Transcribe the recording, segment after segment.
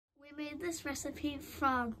made this recipe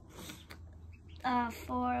from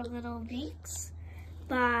for Little Beaks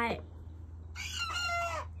by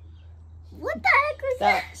what the heck was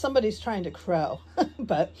that? Somebody's trying to crow.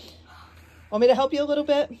 But want me to help you a little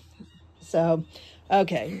bit? So,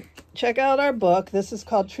 okay, check out our book. This is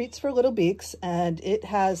called Treats for Little Beaks, and it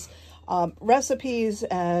has recipes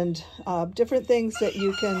and different things that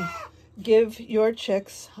you can give your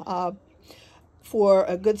chicks for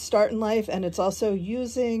a good start in life. And it's also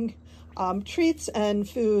using treats and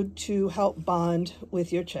food to help bond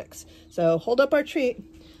with your chicks. So hold up our treat.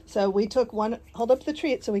 So we took one, hold up the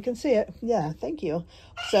treat so we can see it. Yeah, thank you.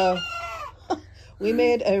 So we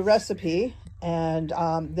made a recipe, and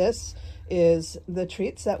this is the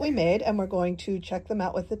treats that we made, and we're going to check them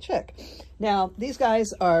out with the chick. Now, these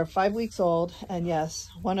guys are 5 weeks old, and yes,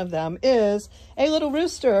 one of them is a little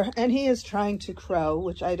rooster, and he is trying to crow,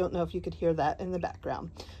 which I don't know if you could hear that in the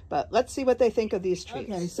background. But let's see what they think of these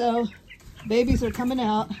treats. Okay, so babies are coming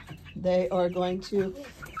out. They are going to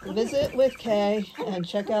visit with Kay and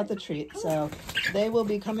check out the treat. So they will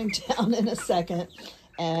be coming down in a second,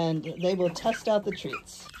 and they will test out the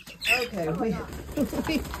treats. Okay,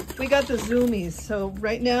 we got the zoomies. So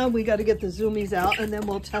right now we got to get the zoomies out, and then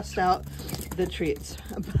we'll test out the treats.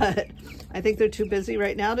 But I think they're too busy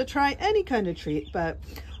right now to try any kind of treat. But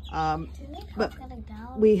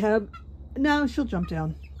we have, no, she'll jump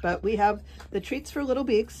down. But we have the Treats for Little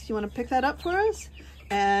Beaks. You want to pick that up for us?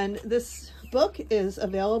 And this book is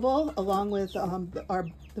available along with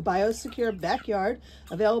the Biosecure Backyard,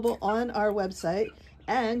 available on our website.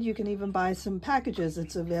 And you can even buy some packages.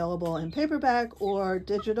 It's available in paperback or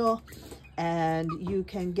digital. And you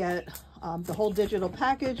can get the whole digital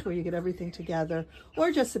package where you get everything together,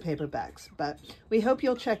 or just the paperbacks. But we hope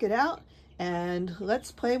you'll check it out. And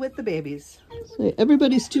let's play with the babies. So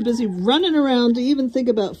everybody's too busy running around to even think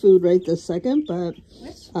about food right this second, but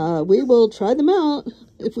we will try them out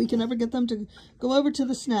if we can ever get them to go over to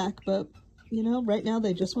the snack. But, you know, right now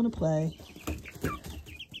they just want to play.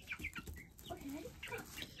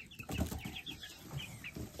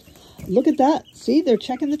 Look at that. See, they're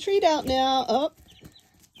checking the treat out now. Oh,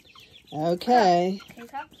 okay.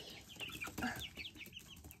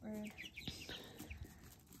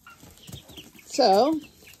 So,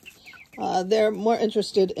 they're more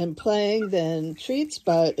interested in playing than treats,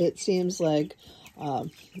 but it seems like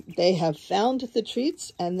they have found the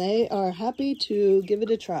treats and they are happy to give it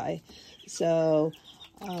a try. So,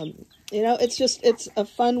 you know, it's a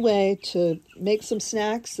fun way to make some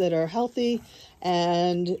snacks that are healthy.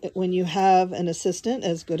 And when you have an assistant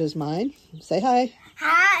as good as mine, say hi.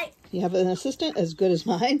 Hi. You have an assistant as good as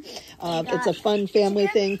mine. It's a fun family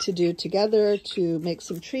thing to do together to make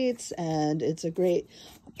some treats, and it's a great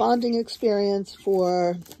bonding experience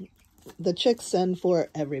for the chicks and for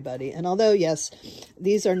everybody. And although, yes,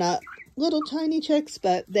 these are not little tiny chicks,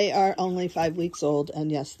 but they are only 5 weeks old, and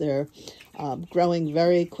yes, they're growing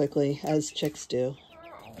very quickly, as chicks do.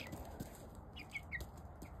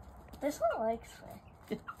 This one likes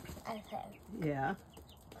me, I think. Yeah.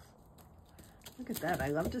 Look at that. I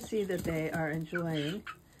love to see that they are enjoying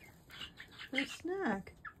their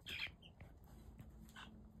snack.